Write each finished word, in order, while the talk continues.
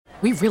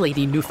We really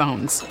need new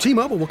phones.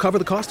 T-Mobile will cover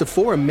the cost of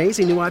 4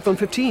 amazing new iPhone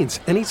 15s,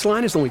 and each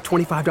line is only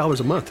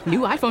 $25 a month. New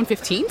iPhone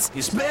 15s?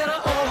 It's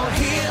better over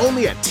here.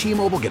 Only at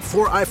T-Mobile, get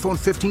 4 iPhone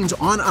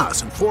 15s on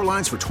us and 4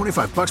 lines for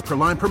 $25 per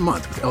line per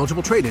month with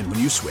eligible trade-in when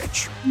you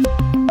switch.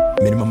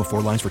 Minimum of 4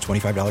 lines for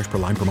 $25 per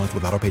line per month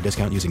with autopay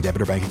discount using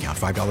debit or bank account.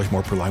 $5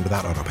 more per line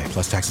without autopay,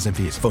 plus taxes and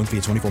fees. Phone fee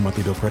at 24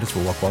 monthly bill credits for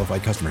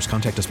well-qualified customers.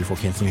 Contact us before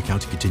canceling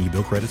account to continue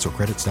bill credits or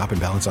credit stop and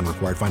balance on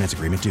required finance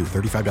agreement due.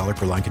 $35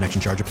 per line connection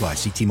charge applies.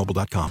 See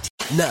T-Mobile.com.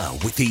 Now,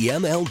 with the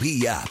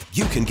MLB app,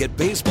 you can get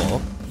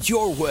baseball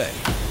your way.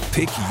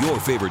 Pick your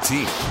favorite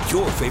team,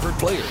 your favorite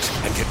players,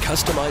 and get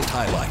customized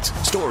highlights,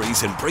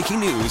 stories, and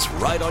breaking news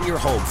right on your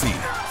home feed.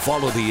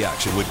 Follow the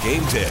action with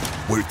Game Day,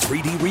 where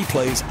 3D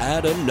replays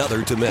add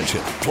another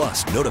dimension.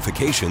 Plus,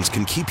 notifications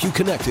can keep you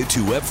connected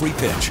to every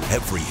pitch,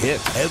 every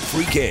hit,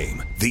 every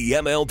game. The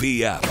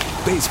MLB app.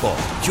 Baseball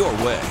your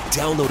way.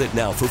 Download it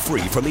now for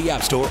free from the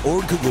App Store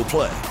or Google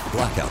Play.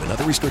 Blackout and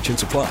other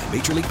restrictions apply.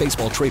 Major League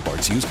Baseball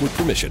trademarks used with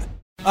permission.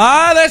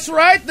 That's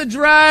right. The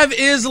Drive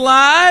is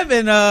live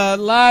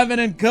and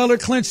in color.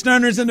 Clint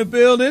Sterner's in the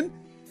building.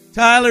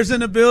 Tyler's in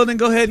the building.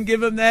 Go ahead and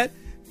give him that.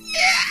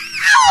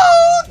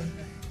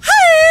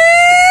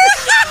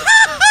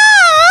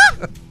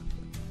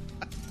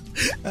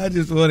 I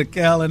just wanted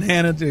Cal and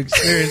Hanna to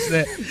experience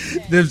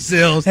that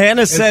themselves.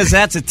 Hanna says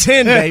that's a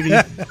 10, baby.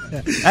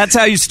 That's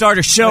how you start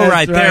a show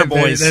right there,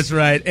 boys. Baby. That's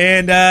right.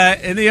 And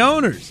the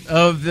owners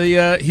of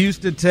the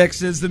Houston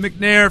Texans, the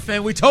McNair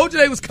family, we told you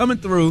they was coming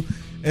through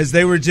as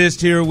they were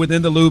just here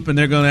within the loop, and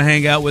they're going to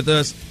hang out with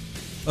us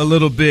a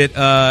little bit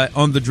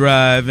on the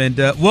Drive. And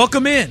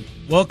welcome in.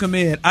 Welcome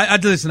in. I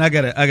listen, I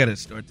gotta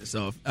start this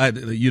off.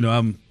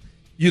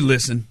 You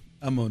listen.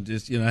 I'm gonna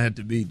just, I have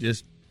to be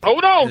just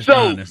hold on, just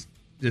honest.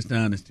 Just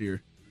honest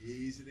here.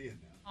 Ease it in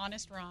now.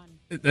 Honest Ron.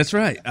 That's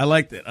right. I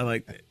like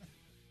that.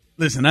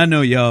 Listen, I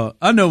know y'all.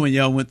 I know when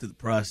y'all went through the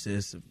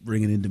process of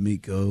bringing in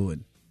D'Amico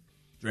and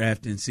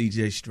drafting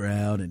C.J.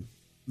 Stroud and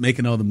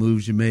making all the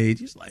moves you made.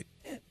 You're just like,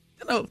 man,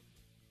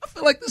 I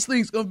feel like this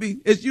thing's going to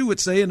be, as you would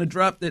say, in a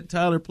drop that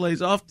Tyler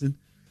plays often,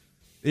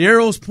 the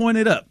arrow's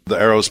pointed up. The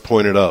arrow's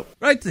pointed up.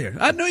 Right there.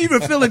 I knew you were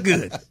feeling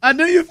good. I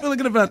knew you were feeling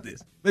good about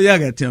this. But y'all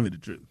got to tell me the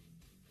truth.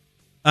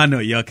 I know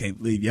y'all can't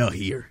believe y'all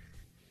here.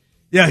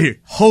 Y'all here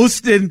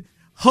hosting,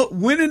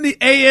 winning the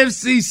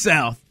AFC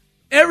South.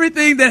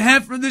 Everything that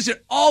happened this year,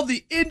 all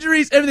the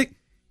injuries, everything.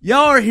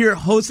 Y'all are here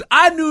hosting.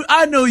 I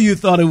know you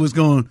thought it was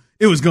going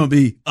to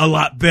be a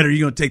lot better.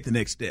 You're going to take the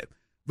next step.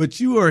 But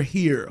you are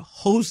here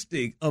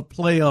hosting a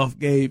playoff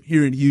game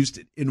here in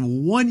Houston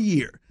in 1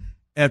 year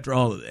after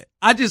all of that.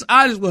 I just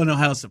want to know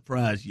how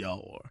surprised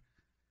y'all are.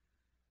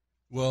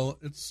 Well,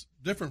 it's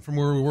different from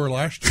where we were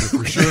last year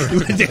for sure.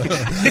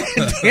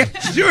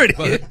 Sure it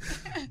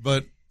is.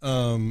 But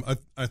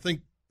I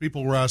think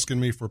people were asking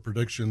me for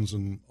predictions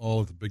and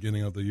all at the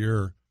beginning of the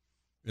year.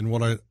 And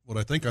what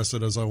I think I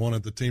said is I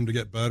wanted the team to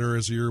get better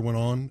as the year went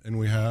on, and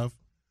we have.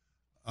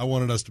 I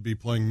wanted us to be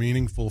playing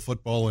meaningful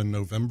football in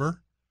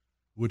November,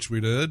 which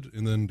we did,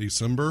 and then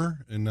December,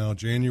 and now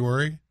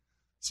January.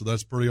 So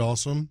that's pretty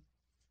awesome.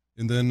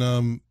 And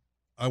then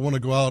I want to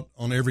go out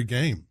on every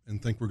game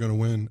and think we're going to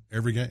win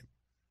every game.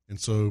 And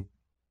so,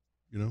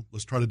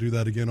 let's try to do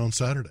that again on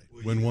Saturday.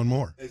 Win one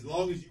more. As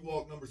long as you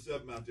walk number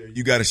 7 out there,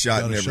 you got a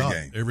shot in every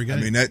game. Every game.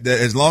 I mean, that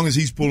as long as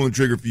he's pulling the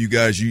trigger for you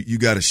guys, you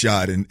got a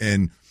shot.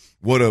 And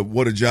what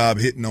a job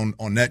hitting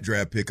on that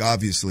draft pick,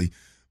 obviously.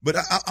 But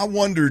I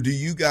wonder, do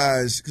you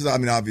guys – because,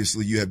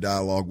 obviously you have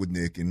dialogue with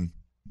Nick and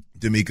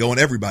D'Amico and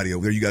everybody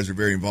over there. You guys are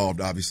very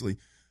involved, obviously.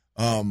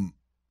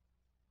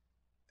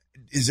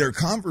 Is there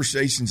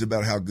conversations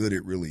about how good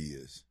it really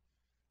is?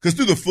 Because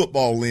through the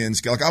football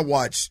lens, like I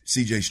watch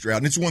C.J. Stroud,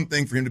 and it's one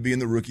thing for him to be in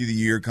the Rookie of the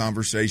Year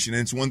conversation,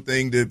 and it's one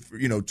thing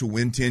to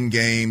win 10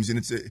 games, and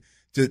it's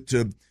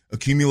to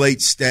accumulate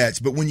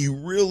stats. But when you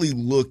really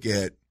look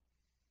at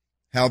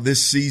how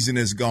this season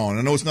has gone,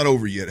 I know it's not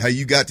over yet, how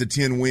you got to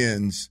 10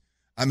 wins,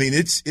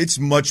 it's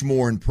much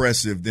more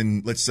impressive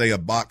than, let's say, a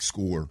box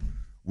score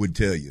would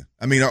tell you.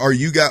 Are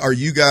you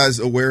guys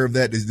aware of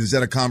that? Is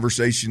that a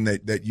conversation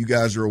that you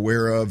guys are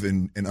aware of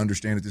and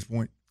understand at this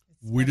point?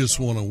 We just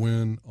want to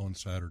win on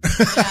Saturday.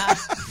 Yeah.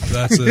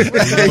 That's it. We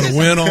want to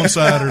win on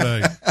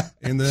Saturday.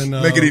 And then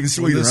make it even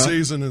sweeter. When the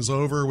season is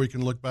over, we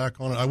can look back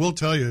on it. I will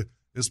tell you,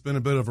 it's been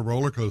a bit of a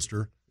roller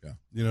coaster.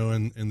 Yeah.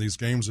 And these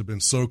games have been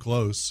so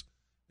close,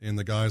 and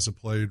the guys have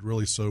played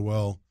really so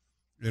well.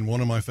 And one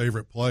of my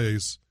favorite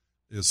plays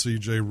is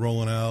CJ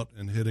rolling out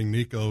and hitting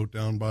Nico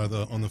down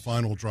on the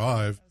final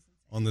drive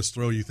on this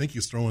throw. You think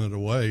he's throwing it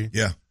away.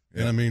 Yeah.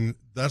 And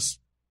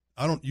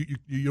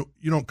you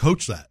don't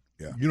coach that.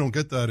 Yeah. You don't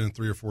get that in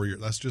 3 or 4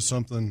 years. That's just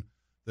something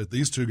that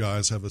these two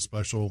guys have a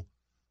special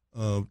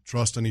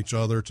trust in each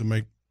other to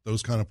make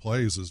those kind of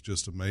plays is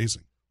just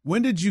amazing.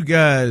 When did you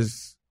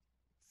guys,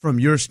 from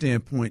your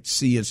standpoint,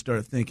 see and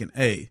start thinking,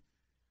 hey,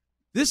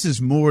 this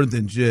is more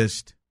than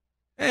just,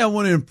 hey, I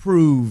want to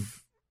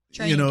improve,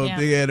 training camp.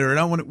 Big Ed, and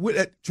I want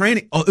to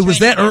training. Oh, it was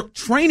that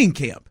training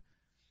camp.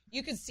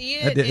 You could see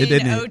it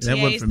in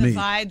OTAs, the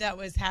vibe that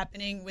was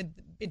happening with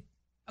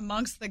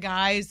amongst the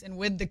guys and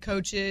with the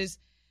coaches,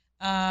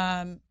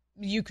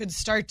 you could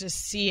start to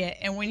see it.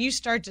 And when you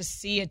start to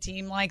see a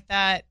team like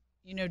that,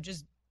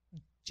 just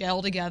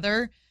gel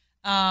together,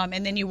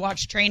 and then you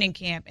watch training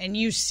camp and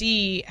you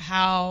see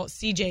how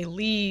CJ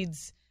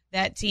leads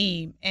that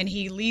team, and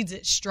he leads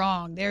it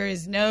strong. There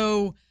is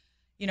no,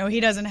 he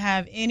doesn't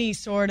have any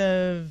sort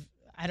of,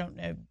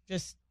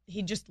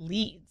 he just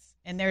leads.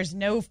 And there's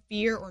no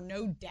fear or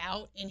no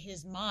doubt in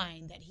his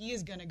mind that he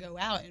is going to go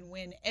out and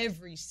win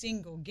every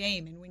single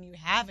game. And when you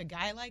have a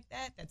guy like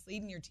that that's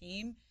leading your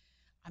team,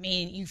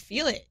 you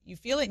feel it. You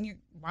feel it, and you're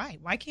right.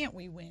 Why can't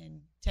we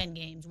win 10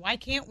 games? Why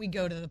can't we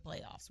go to the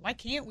playoffs? Why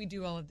can't we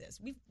do all of this?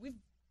 We've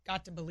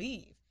got to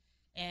believe.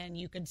 And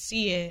you could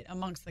see it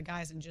amongst the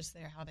guys and just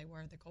how they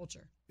were, the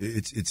culture.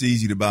 It's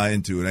easy to buy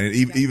into it.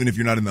 Even if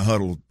you're not in the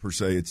huddle per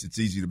se, it's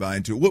easy to buy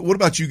into it. What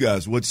about you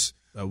guys? What's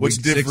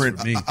different?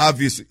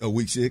 Obviously,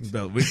 week 6.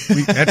 After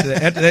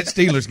that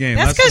Steelers game.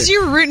 That's because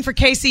you were rooting for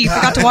KC. You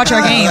forgot to watch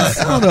our games.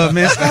 Hold on,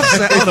 man.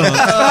 Hold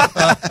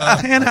on.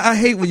 Hannah, I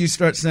hate when you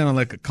start sounding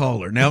like a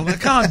caller. Now,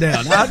 calm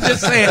down. I'm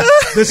just saying.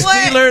 The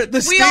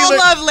Steelers. We all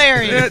love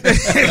Larry.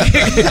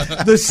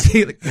 The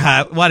Steelers.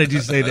 God, why did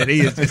you say that?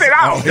 He is just,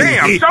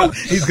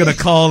 he's going to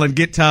call and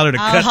get Tyler to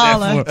cut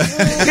that for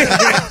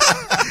him.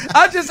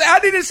 I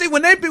didn't see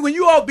when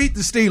you all beat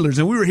the Steelers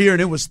and we were here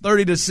and it was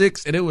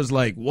 30-6 and it was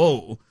like,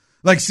 whoa.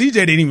 Like CJ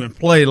didn't even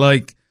play.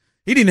 Like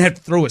he didn't have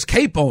to throw his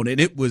cape on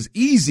it. It was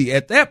easy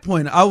at that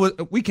point.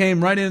 We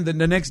came right in the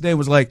next day and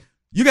was like,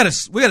 we got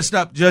to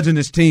stop judging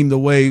this team the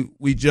way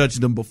we judged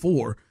them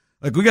before.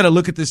 Like we got to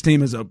look at this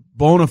team as a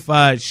bona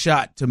fide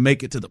shot to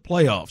make it to the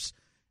playoffs.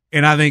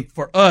 And I think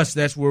for us,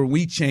 that's where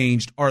we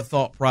changed our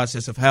thought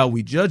process of how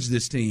we judge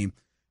this team.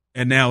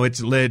 And now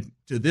it's led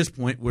to this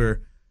point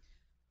where.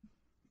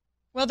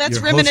 Well, that's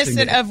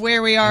reminiscent of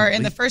where we are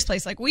in the first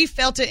place. Like we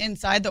felt it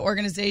inside the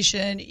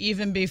organization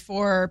even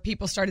before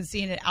people started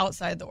seeing it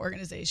outside the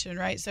organization,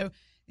 right? So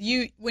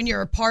when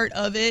you're a part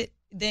of it,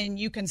 then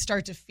you can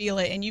start to feel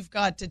it, and you've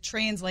got to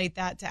translate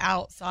that to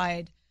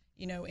outside,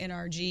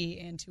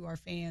 NRG and to our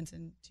fans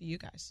and to you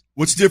guys.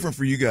 What's different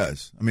for you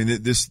guys? I mean,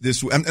 and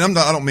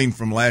I don't mean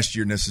from last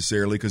year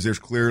necessarily, because there's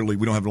clearly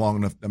we don't have long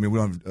enough. I mean, we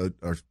don't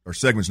have our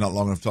segment's not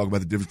long enough to talk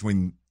about the difference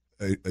between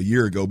a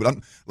year ago, but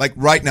I'm like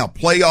right now,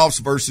 playoffs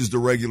versus the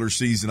regular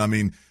season. I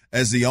mean,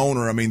 as the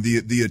owner,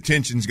 the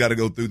attention's got to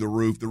go through the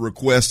roof. The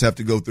requests have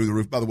to go through the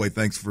roof. By the way,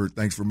 thanks for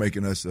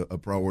making us a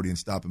priority and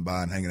stopping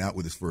by and hanging out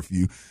with us for a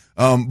few.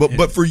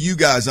 But for you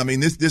guys,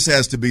 this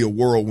has to be a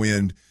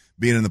whirlwind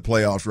being in the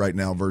playoffs right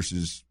now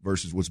versus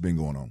what's been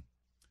going on.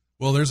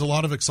 Well, there's a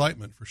lot of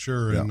excitement for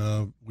sure. Yeah.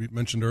 And we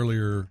mentioned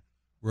earlier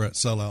we're at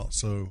sellout.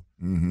 So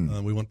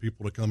we want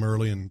people to come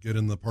early and get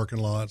in the parking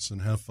lots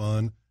and have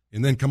fun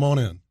and then come on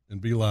in and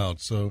be loud.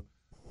 So,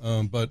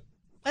 but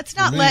let's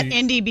not let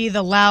Indy be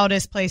the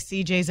loudest place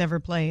CJ's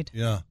ever played.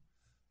 Yeah.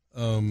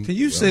 Can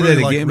you say that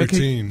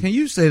again? Can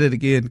you say that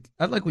again?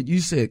 I like what you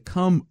said.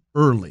 Come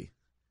early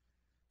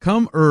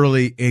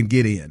and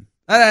get in.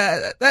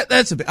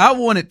 That's a bit. I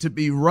want it to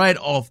be right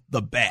off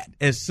the bat.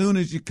 As soon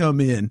as you come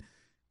in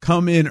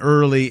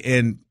early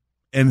and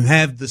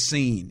have the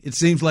scene. It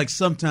seems like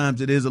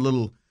sometimes it is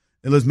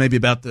maybe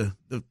about the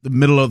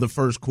middle of the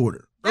first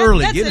quarter.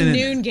 Early. That's a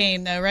noon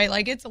game, though, right?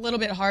 Like, it's a little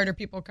bit harder.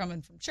 People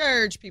coming from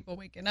church, people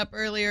waking up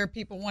earlier,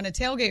 people want to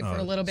tailgate for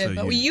a little bit.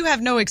 But you have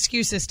no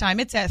excuse this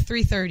time. It's at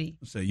 3:30.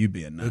 So you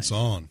being nice. It's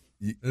on.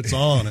 It's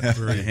on at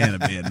 3.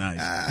 Hannah being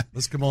nice.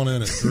 Let's come on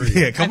in at 3.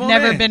 Yeah, I've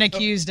never been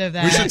accused of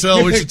that.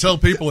 We should tell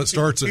people it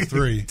starts at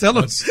 3.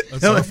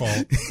 That's our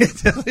fault.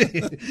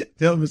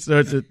 Tell them it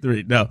starts at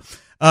 3. No.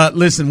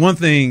 Listen, one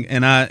thing,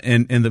 and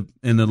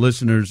the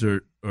listeners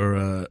are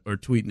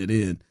tweeting it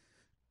in.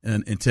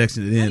 And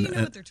texting it in. How do you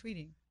know what they're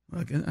tweeting?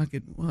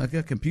 I got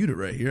a computer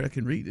right here. I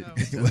can read it. And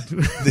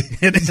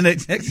they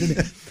texted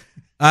it.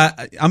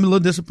 I'm a little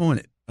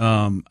disappointed.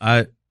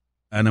 I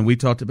know we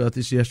talked about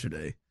this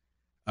yesterday.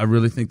 I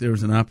really think there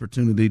was an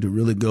opportunity to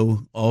really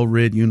go all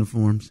red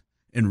uniforms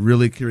and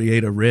really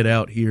create a red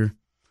out here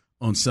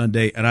on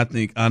Sunday. And I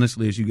think,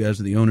 honestly, as you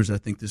guys are the owners, I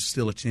think there's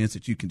still a chance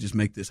that you can just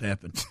make this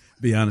happen.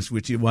 Be honest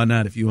with you. Why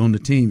not? If you own the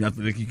team, I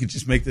think you can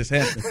just make this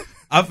happen.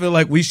 I feel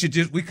like we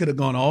could have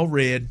gone all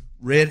red.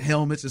 Red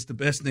helmets is the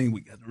best thing.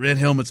 We got the red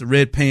helmets, the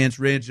red pants,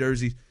 red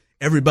jerseys,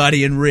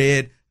 everybody in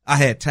red. I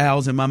had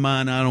towels in my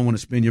mind. I don't want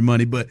to spend your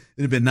money, but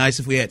it'd have been nice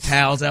if we had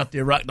towels out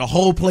there, rocking the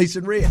whole place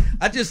in red.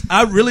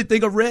 I really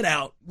think a red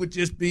out would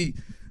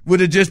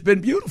have just been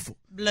beautiful.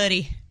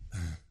 Bloody.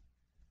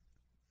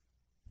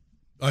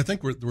 I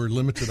think we're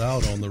limited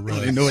out on the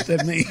red. You know what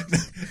that means?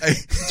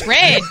 It's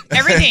red.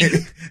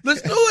 Everything.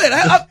 Let's do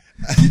it.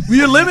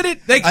 You're limited.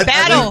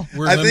 Battle.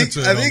 I think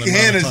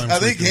Hannah's.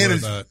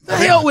 The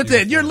hell with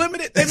that. You're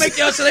limited. They make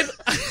y'all say.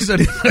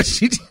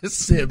 She just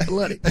said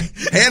bloody.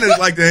 Hannah's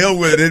like the hell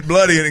with it,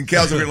 bloody, and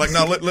Cal's over here like,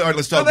 no,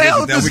 let's talk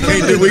business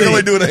now. We can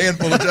only do it a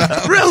handful of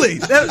times. Really?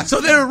 So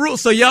there are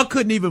rules. So y'all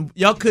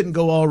couldn't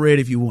go all red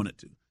if you wanted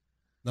to.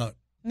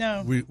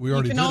 No. We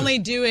already. You can only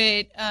do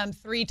it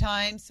 3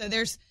 times. So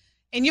there's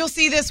And you'll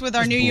see this with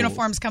our new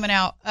uniforms coming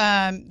out.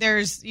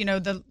 There's,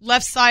 the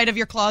left side of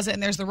your closet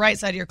and there's the right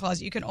side of your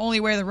closet. You can only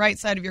wear the right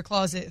side of your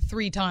closet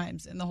 3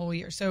 times in the whole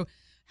year. So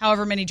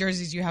however many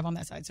jerseys you have on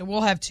that side. So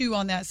we'll have 2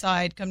 on that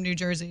side come new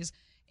jerseys.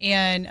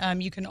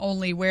 And you can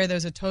only wear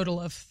those a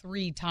total of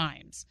 3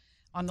 times.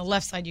 On the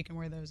left side, you can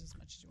wear those as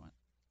much as you want.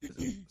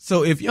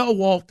 So if y'all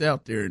walked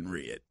out there in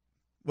red,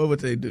 what would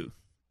they do?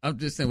 I'm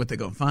just saying, what, they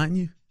going to fine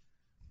you?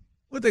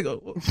 What they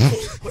go?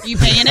 You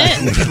paying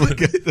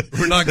it?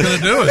 We're not going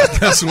to do it.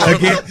 That's what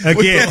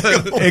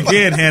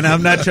again, Hannah.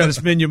 I'm not trying to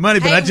spend your money,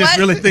 but I just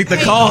really think the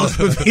cause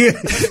would be.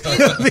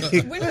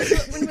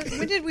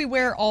 When did we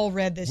wear all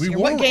red this year?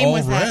 What game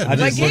was that?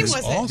 What game was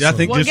it? Awesome. I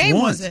think what just game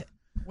once. was it?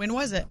 When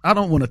was it? I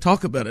don't want to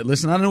talk about it.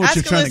 Listen, I know what Ask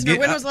you're trying to get.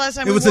 When was the last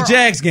time it we was wore a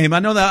Jags game? I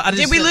know that.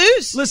 Did we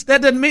lose? Listen,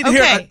 that doesn't mean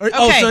Okay.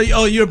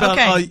 here. You're about.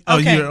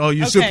 Okay.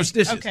 You're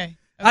superstitious. Okay.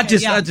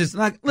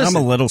 Listen, I'm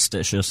a little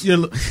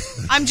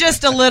stitious. I'm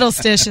just a little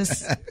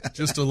stitious.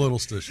 Just a little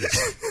stitious.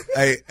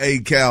 Hey,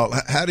 Cal,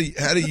 how do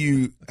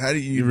you?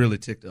 You really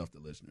ticked off the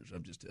listeners.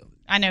 I'm just telling you.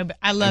 I know, but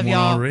I love They won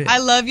y'all. already. I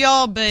love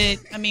y'all, but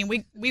I mean,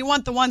 we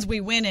want the ones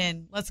we win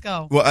in. Let's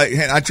go. Well,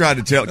 I tried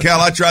to tell Cal.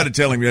 I tried to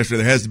tell him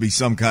yesterday. There has to be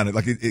some kind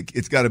of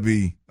it's got to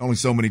be only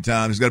so many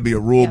times. There's got to be a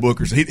rule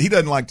book or so. He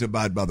doesn't like to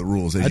abide by the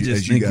rules.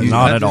 As you guys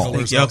not at all.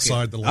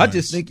 Outside the lines. I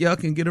just think y'all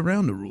can get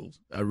around the rules.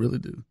 I really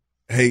do.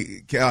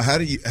 Hey, Cal, how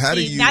do you?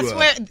 That's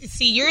where.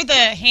 See, you're the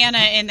Hannah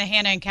and the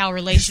Hannah and Cal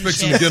relationship.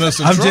 Fixing to get us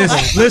in I'm trouble.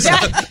 just listen.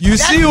 You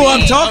see who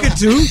I'm talking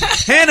to?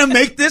 Hannah,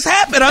 make this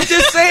happen. I'm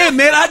just saying,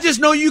 man. I just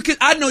know you can.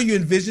 I know you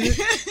envision it.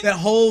 That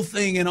whole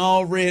thing in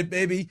all red,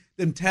 baby.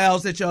 Them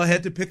towels that y'all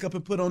had to pick up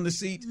and put on the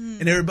seat,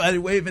 and everybody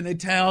waving their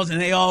towels, and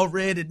they all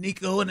red, and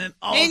Nico, and then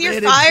all And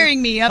red. you're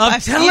firing me up. I'm I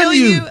telling feel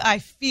you. I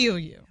feel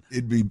you.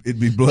 It'd be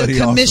bloody.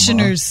 The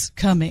commissioner's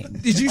coming.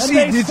 Did you see?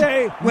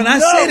 When I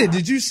said it,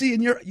 did you see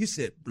in your? You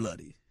said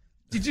bloody.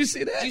 Did you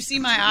see that? Did you see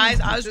my eyes?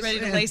 I was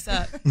ready to lace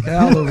up.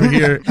 Cal over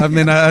here. I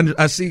mean,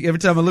 I see every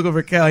time I look over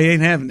at Cal, he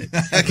ain't having it.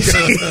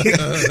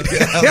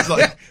 I was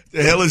like,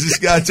 the hell is this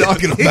guy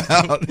talking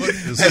about?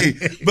 Hey,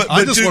 but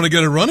I just want to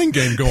get a running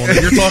game going.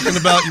 You're talking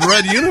about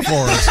red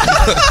uniforms.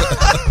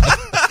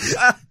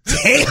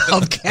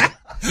 Damn, Cal.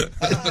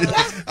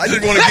 I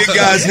just want to get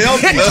guys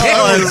healthy.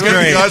 That's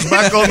great. Guys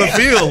back on the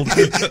field.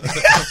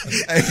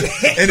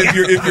 And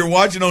if you're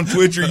watching on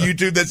Twitch or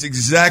YouTube, that's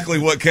exactly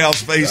what Cal's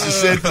face has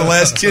said for the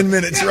last 10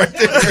 minutes right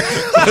there.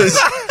 Because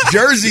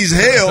Jersey's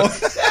hell.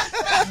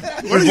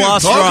 We've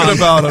lost talking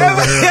about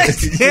over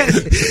here.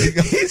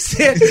 He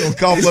said, He'll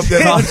cough up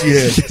that hot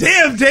head.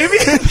 damn,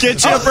 Damien.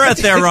 Get your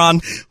breath there,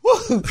 Ron.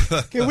 Woo.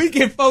 Can we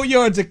get 4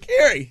 yards of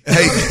carry?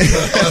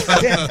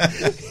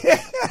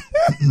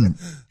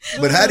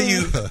 But how do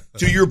you,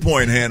 to your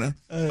point, Hannah,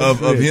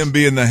 of him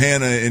being the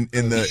Hannah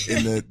in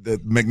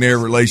the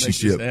McNair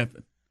relationship?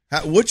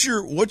 What's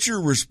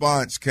your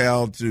response,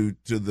 Cal, to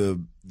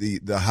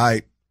the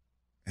hype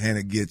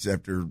Hannah gets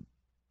after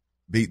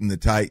beating the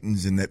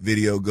Titans and that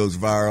video goes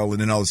viral,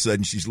 and then all of a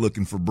sudden she's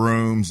looking for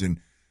brooms and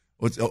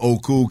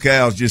cool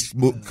Cal's just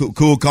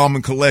cool, calm,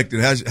 and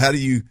collected. How do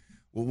you?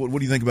 What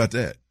do you think about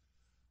that?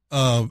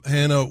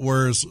 Hannah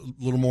wears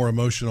a little more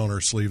emotion on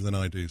her sleeve than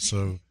I do,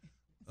 so.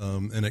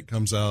 And it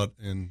comes out,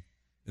 and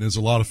it's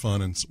a lot of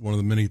fun, and it's one of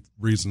the many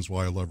reasons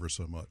why I love her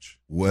so much.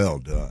 Well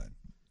done.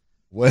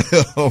 Well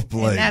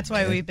played. And that's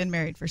why we've been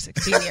married for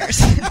 16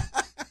 years.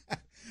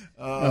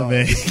 Oh,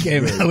 man, he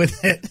came out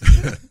with that.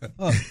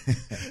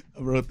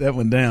 I wrote that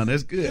one down.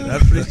 That's good. I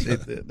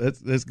appreciate that.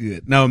 That's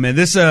good. No, man,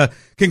 this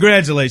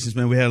congratulations,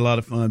 man. We had a lot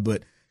of fun,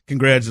 but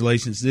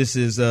congratulations. This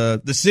is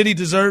the city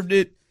deserved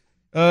it.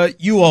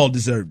 You all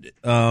deserved it.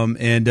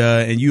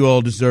 And you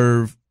all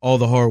deserve all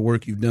the hard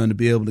work you've done to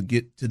be able to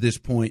get to this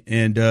point.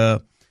 And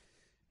the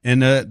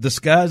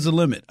sky's the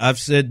limit. I've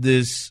said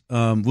this.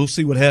 We'll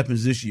see what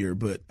happens this year,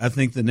 but I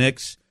think the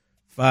next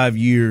 5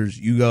 years,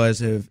 you guys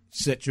have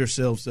set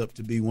yourselves up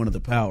to be one of the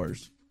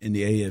powers in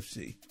the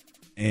AFC.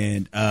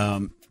 And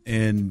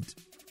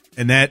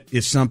that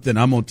is something,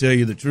 I'm going to tell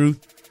you the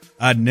truth,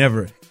 I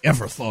never,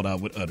 ever thought I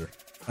would utter.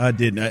 I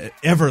didn't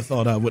ever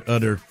thought I would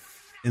utter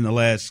in the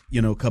last,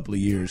 couple of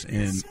years.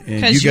 And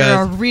because you guys,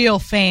 you're a real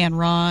fan,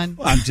 Ron.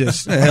 I'm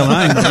just, hell,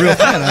 I ain't a real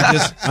fan.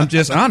 I'm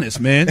just honest,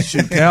 man.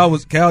 Shoot,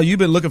 Cal, you've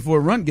been looking for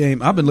a run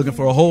game. I've been looking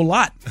for a whole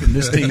lot from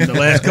this team the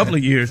last couple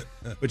of years.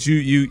 But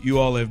you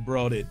all have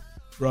brought it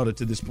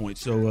to this point.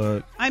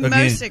 So I'm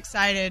most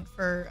excited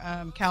for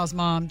Cal's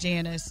mom,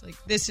 Janice. Like,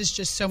 this is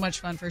just so much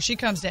fun for her. She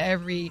comes to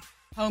every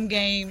home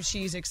game.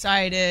 She's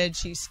excited.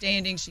 She's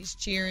standing. She's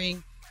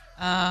cheering.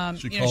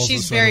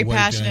 She's very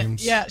passionate.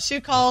 Games. Yeah, she'll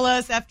call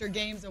us after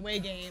games, away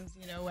games,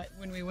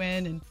 when we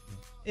win. And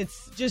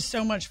it's just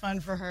so much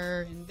fun for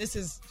her. And this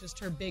is just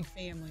her big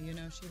family.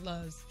 She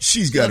loves.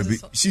 She's got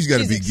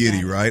to be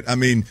giddy, right? I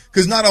mean,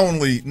 because not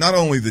only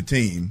the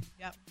team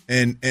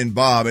and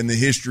Bob and the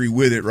history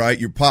with it, right?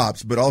 Your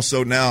pops, but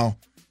also now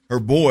her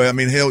boy. I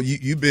mean, hell,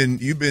 you've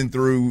been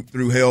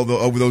through hell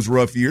over those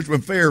rough years.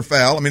 When fair or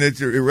foul, I mean, it's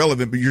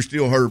irrelevant, but you're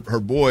still her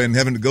boy and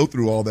having to go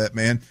through all that,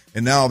 man.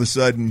 And now all of a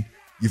sudden,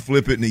 you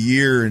flip it in a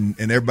year, and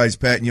everybody's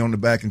patting you on the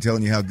back and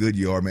telling you how good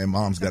you are, man.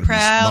 Mom's got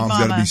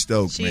to be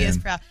stoked, she man. She is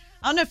proud.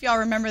 I don't know if y'all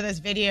remember this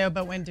video,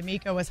 but when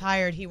D'Amico was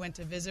hired, he went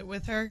to visit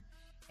with her,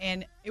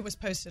 and it was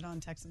posted on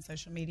Texan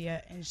social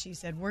media, and she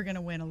said, we're going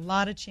to win a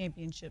lot of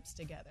championships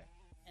together.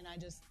 And I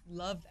just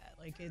love that.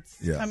 Like,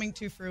 it's coming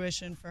to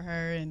fruition for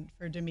her and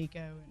for D'Amico,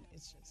 and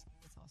it's awesome.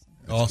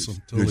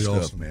 Awesome. Totally stuff,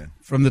 awesome. Man.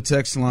 From the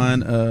text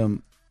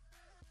line,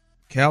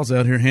 Cal's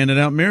out here handing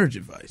out marriage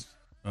advice.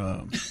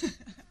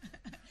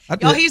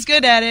 Y'all, he's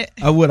good at it.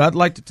 I'd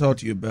like to talk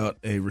to you about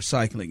a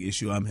recycling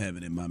issue I'm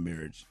having in my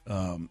marriage.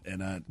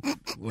 And I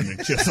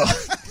wondered your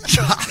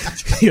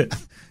thought.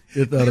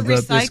 Your thought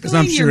about this, because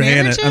I'm sure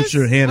Hanna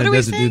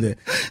doesn't do that.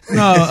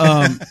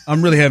 No,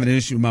 I'm really having an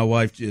issue. My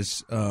wife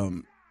just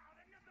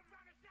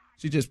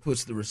she just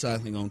puts the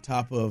recycling on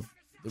top of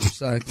the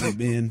recycling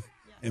bin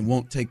and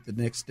won't take the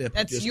next step.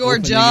 That's your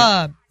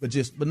job. But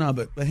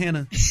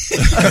Hanna,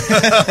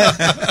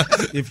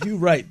 if you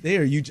right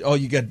there, all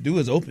you got to do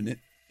is open it.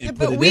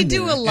 But we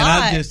do a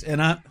lot.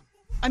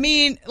 I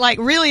mean, like,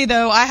 really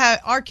though,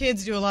 our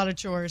kids do a lot of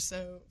chores.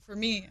 So for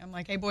me, I'm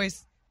like, hey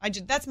boys,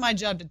 that's my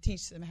job to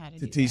teach them how to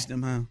do teach that.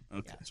 them how.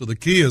 Okay. Yeah. So the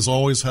key is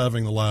always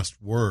having the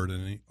last word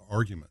in any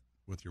argument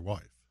with your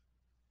wife.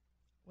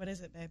 What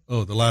is it, babe?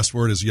 Oh, the last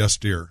word is yes,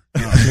 dear.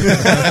 I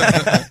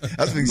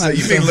was going to say,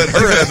 you mean let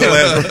her have the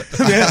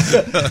last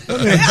word?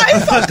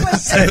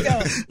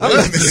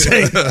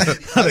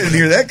 I didn't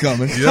hear that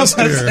coming. Yes,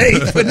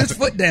 dear. Putting his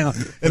foot down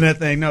in that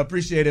thing. No,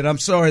 appreciate it. I'm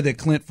sorry that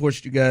Clint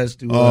forced you guys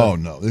to.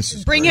 No, this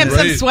is bring him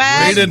some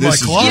swag. Raided my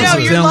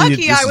closet. You're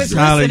lucky I was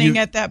listening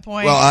at that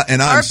point. Well,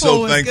 I'm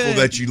so thankful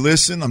that you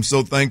listen. I'm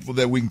so thankful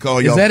that we can call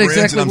y'all friends.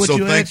 Exactly and I'm what so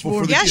you thankful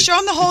for the kids. show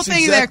him the whole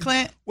thing there,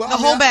 Clint. Well, the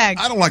whole bag.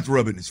 I don't like to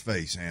rub it in his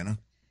face, Hannah.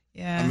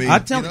 Yeah. I mean,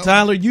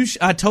 Tyler,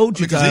 I told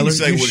you, Tyler,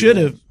 you should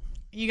have.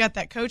 You got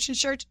that coaching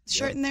shirt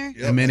in there?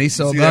 Yep. I mean, he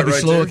saw Bobby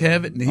Slowick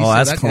have it, and he said,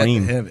 that's I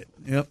clean. got to have it.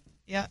 Yep.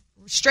 Yeah.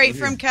 Straight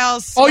from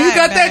Cal's Oh, you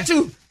got bag. that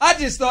too? I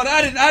just thought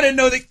I didn't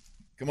know that.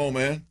 Come on,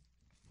 man.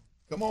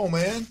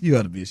 You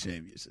ought to be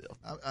ashamed of yourself.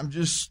 I'm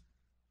just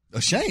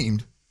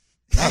ashamed.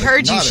 I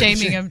heard you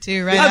shaming him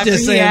too, right? I'm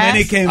just saying, man,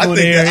 he came on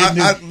there.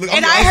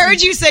 I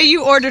heard you say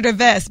you ordered a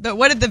vest, but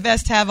what did the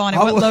vest have on it?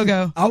 What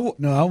logo? I won't.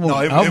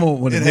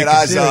 It had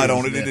Izod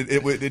on it.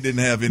 It didn't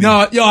have any.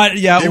 No,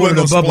 I ordered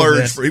a bubble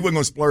vest. He wasn't going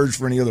to splurge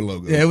for any other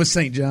logo. Yeah, it was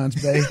St. John's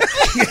Bay.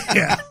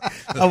 Yeah,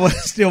 I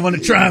still want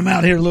to try him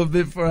out here a little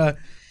bit before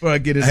I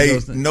get into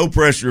those things. No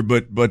pressure,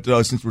 but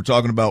since we're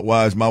talking about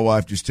wives, my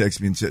wife just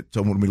texted me and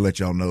told me to let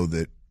y'all know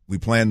that we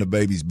planned the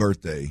baby's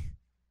birthday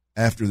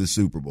after the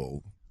Super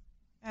Bowl.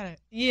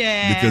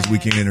 Yeah. Because we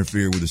can't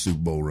interfere with the Super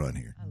Bowl run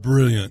here.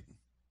 Brilliant.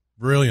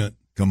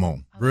 Come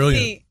on.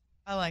 Brilliant.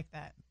 I like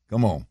that.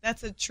 Come on.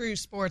 That's a true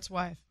sports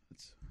wife.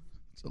 It's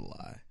a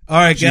lie. All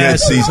right,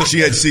 guys. She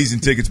had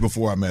season tickets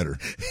before I met her,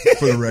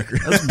 for the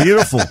record. That's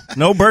beautiful.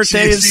 No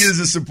birthdays. She is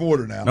a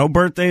supporter now. No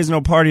birthdays, no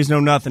parties,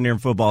 no nothing during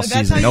football That's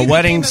season. How no you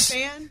weddings.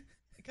 Became a fan?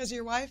 Because of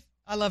your wife?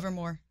 I love her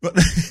more.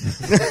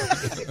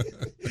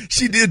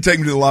 She did take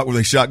me to the lot where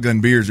they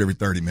shotgun beers every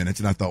 30 minutes,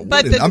 and I thought,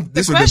 but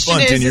this would have been fun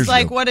 10 years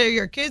ago. What are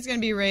your kids going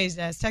to be raised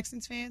as?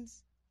 Texans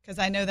fans? Because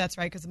I know that's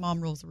right, because mom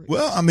rules the roost.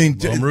 Well, I mean,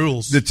 Mom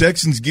rules. The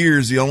Texans gear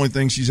is the only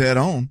thing she's had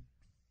on.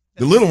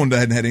 The little one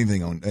hadn't had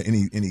anything on,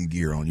 any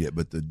gear on yet,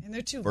 but the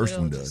first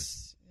one does.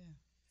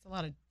 It's a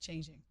lot of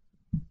changing.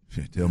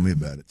 Tell me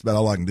about it. It's about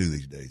all I can do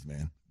these days,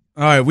 man.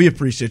 All right, we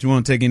appreciate you.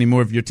 Won't take any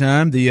more of your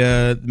time. The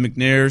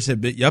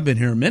McNairs y'all been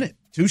here a minute.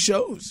 2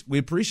 shows. We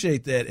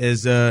appreciate that.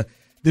 As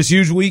this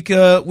huge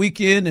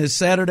weekend is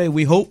Saturday,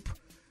 we hope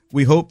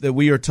that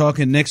we are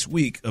talking next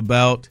week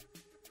about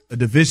a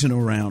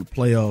divisional round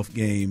playoff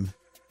game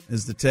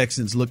as the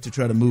Texans look to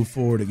try to move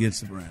forward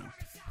against the Browns.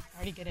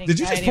 Did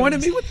you just point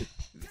at me with the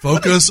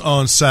Focus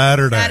on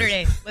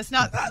Saturday. Let's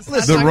not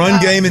the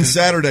run game in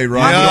Saturday,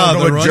 right? Yeah,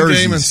 the run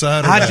game in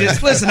Saturday.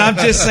 I'm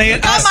just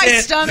saying. My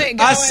stomach going.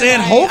 I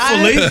said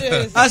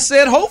hopefully. I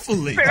said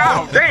hopefully.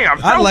 Oh,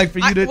 damn. I'd like for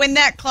you to. When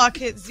that clock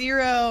hits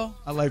 0.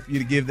 I'd like for you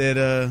to give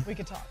that. We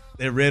could talk.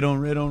 That red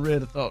on red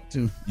a thought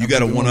too. You got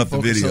to one up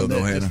the video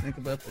though, Hannah. Think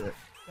about that.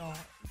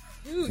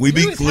 If we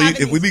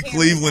beat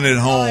Cleveland at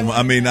home,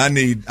 I mean, I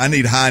need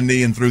high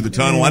kneeing through the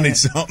tunnel. I need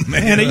something,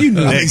 man. Hannah, you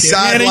knew that.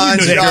 Sideline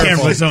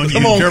camera's on you.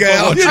 Come on,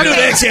 Cal. You knew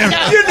that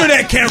camera. You knew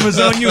that camera's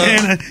on you,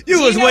 Hannah.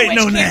 You was waiting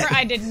on that.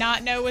 I did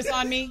not know was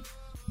on me.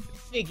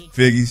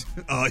 Figgies.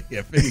 Oh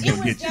yeah, Figgy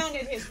gonna get you. Down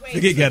at his waist.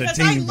 Figgy got a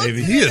team,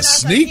 baby. He is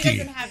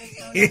sneaky.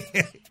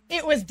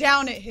 It was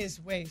down at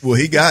his waist. Well,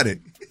 he got it.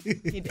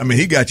 I mean,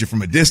 he got you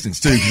from a distance,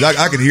 too, because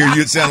I could hear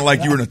you. It sounded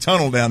like you were in a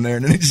tunnel down there,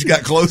 and then it just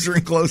got closer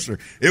and closer.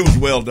 It was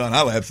well done.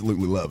 I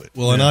absolutely love it.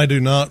 Well, and I do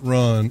not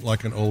run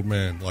like an old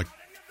man, like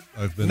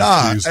I've been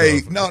accused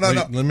of. No.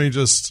 Let me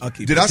just.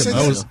 Did I say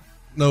that?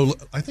 No,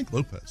 I think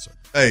Lopez said.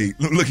 Hey,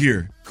 look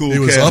here. Cool. It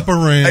was Cal. upper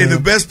rim. Hey, the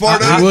best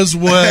part of it it was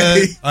wet.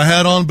 Hey. I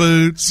had on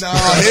boots. No,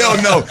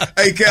 hell no.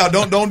 Hey, Cal,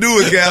 don't do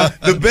it, Cal.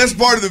 The best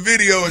part of the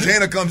video is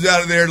Hanna comes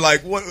out of there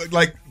like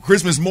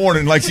Christmas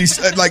morning, like she's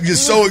like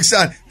just so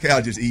excited.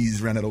 Cal just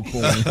eases around that old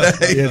corner.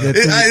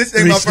 This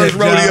ain't my first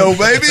rodeo,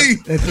 baby.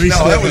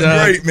 That was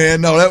great, man.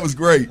 No, that was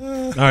great.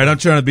 All right, I'm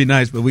trying to be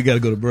nice, but we got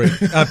to go to break.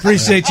 I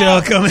appreciate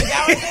y'all coming.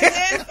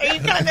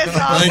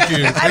 Thank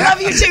you. I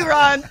love you too,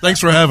 Ron. Thanks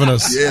for having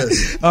us.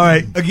 Yes. All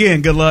right.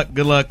 Again, good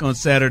luck on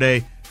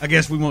Saturday. I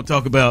guess we won't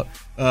talk about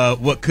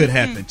what could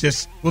happen.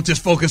 We'll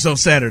just focus on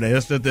Saturday.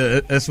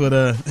 That's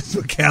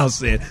what Cal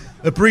said.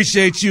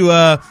 Appreciate you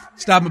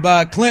stopping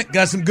by. Clint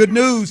got some good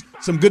news.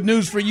 Some good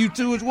news for you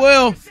too as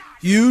well.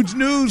 Huge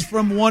news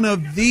from one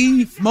of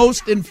the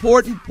most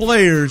important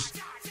players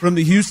from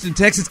the Houston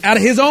Texans out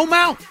of his own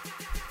mouth.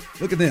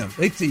 Look at them.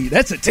 They tease.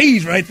 That's a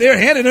tease right there.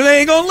 Hanna, they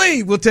ain't gonna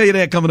leave. We'll tell you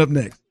that coming up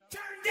next.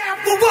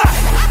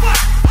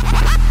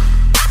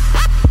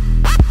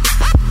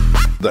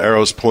 The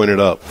arrow's pointed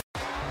up.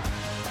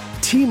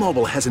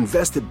 T-Mobile has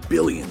invested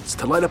billions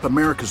to light up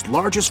America's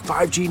largest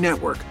 5G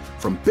network,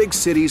 from big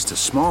cities to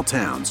small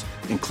towns,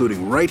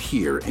 including right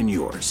here in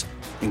yours.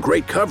 And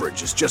great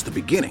coverage is just the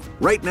beginning.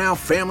 Right now,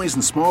 families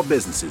and small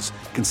businesses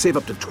can save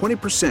up to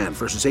 20%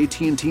 versus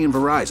AT&T and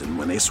Verizon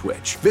when they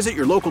switch. Visit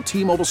your local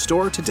T-Mobile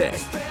store today.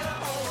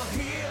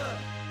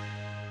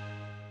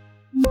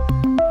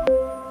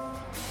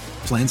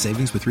 Plan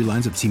savings with 3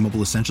 lines of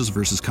T-Mobile Essentials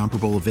versus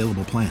comparable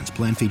available plans.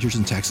 Plan features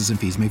and taxes and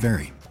fees may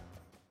vary.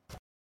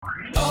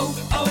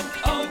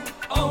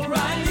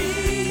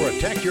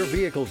 Protect your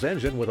vehicle's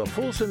engine with a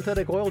full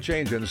synthetic oil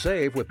change and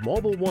save with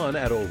Mobile One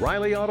at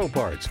O'Reilly Auto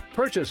Parts.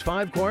 Purchase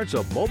 5 quarts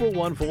of Mobile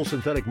One full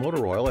synthetic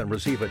motor oil and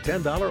receive a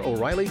 $10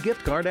 O'Reilly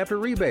gift card after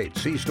rebate.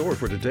 See store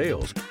for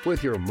details.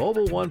 With your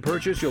Mobile One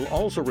purchase, you'll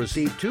also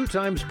receive 2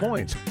 times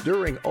points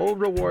during O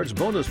Rewards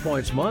Bonus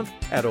Points Month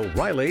at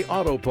O'Reilly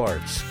Auto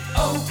Parts.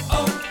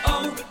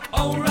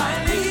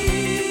 O'Reilly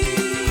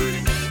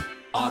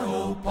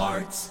Auto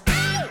Parts.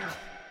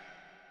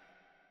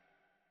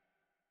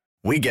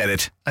 We get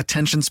it.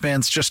 Attention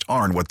spans just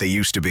aren't what they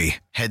used to be.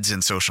 Heads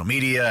in social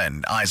media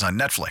and eyes on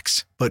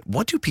Netflix. But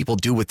what do people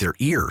do with their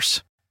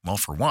ears? Well,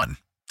 for one,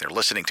 they're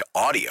listening to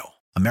audio.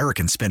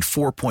 Americans spend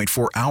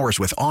 4.4 hours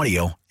with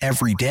audio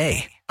every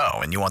day. Oh,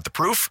 and you want the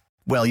proof?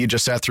 Well, you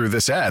just sat through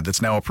this ad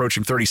that's now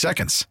approaching 30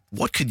 seconds.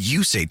 What could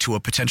you say to a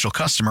potential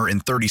customer in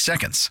 30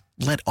 seconds?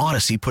 Let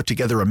Odyssey put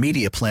together a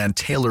media plan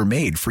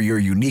tailor-made for your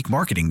unique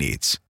marketing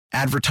needs.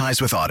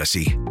 Advertise with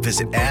Odyssey.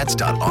 Visit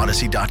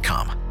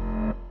ads.odyssey.com.